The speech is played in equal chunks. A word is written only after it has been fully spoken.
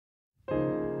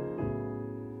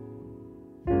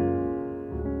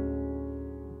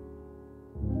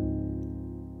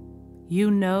You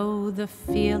know the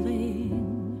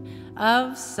feeling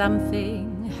of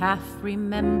something half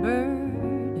remembered,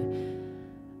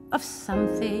 of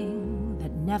something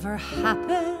that never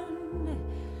happened,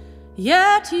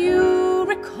 yet you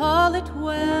recall it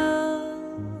well.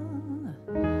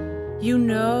 You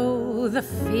know the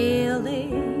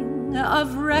feeling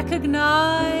of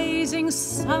recognizing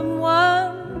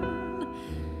someone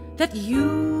that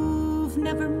you've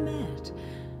never met,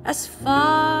 as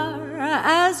far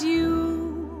as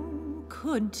you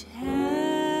could tell.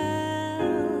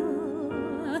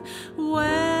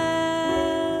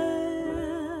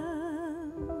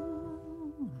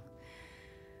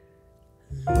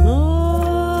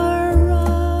 Laura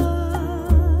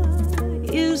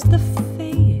is the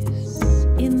face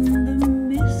in the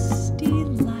misty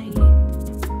light,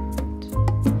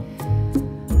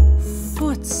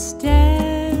 footsteps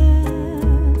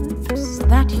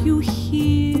that you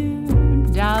hear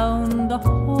down the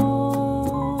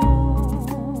hall,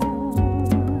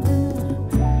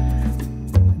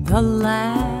 the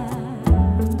laugh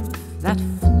that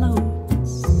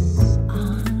floats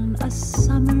on a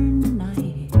summer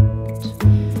night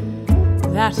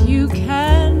that you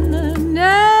can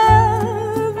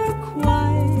never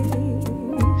quite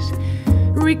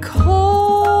recall,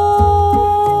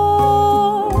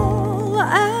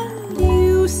 and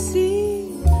you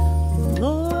see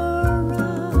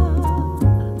Laura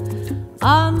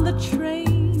on the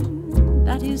train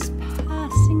that is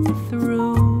passing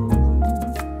through.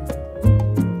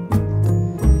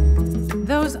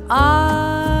 Those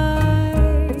eyes,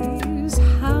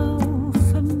 how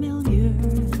familiar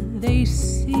they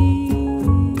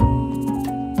seem.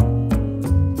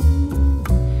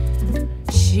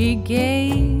 She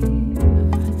gave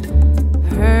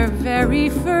her very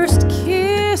first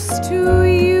kiss to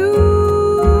you.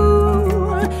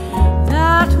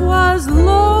 That was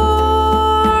Laura,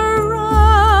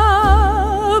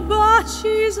 but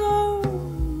she's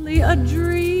only a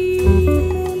dream.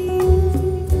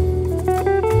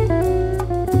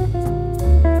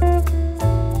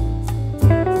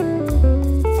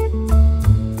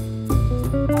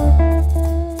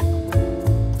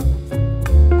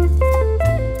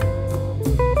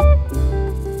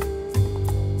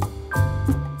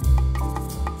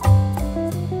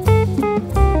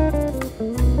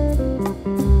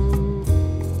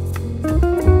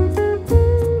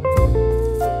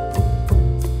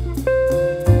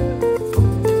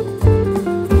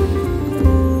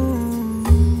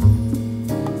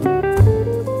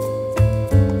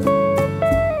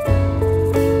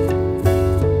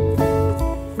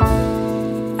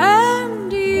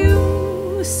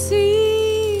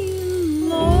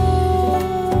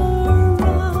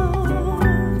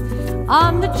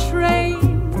 On the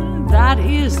train that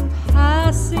is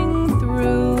passing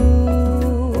through,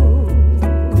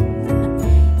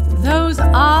 those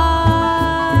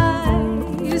eyes,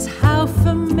 how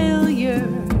familiar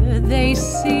they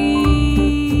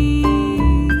seem.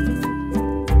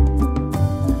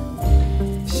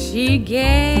 She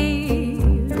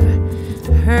gave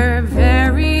her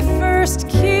very first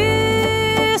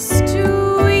kiss to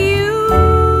you.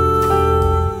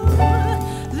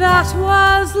 That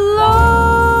was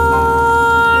love.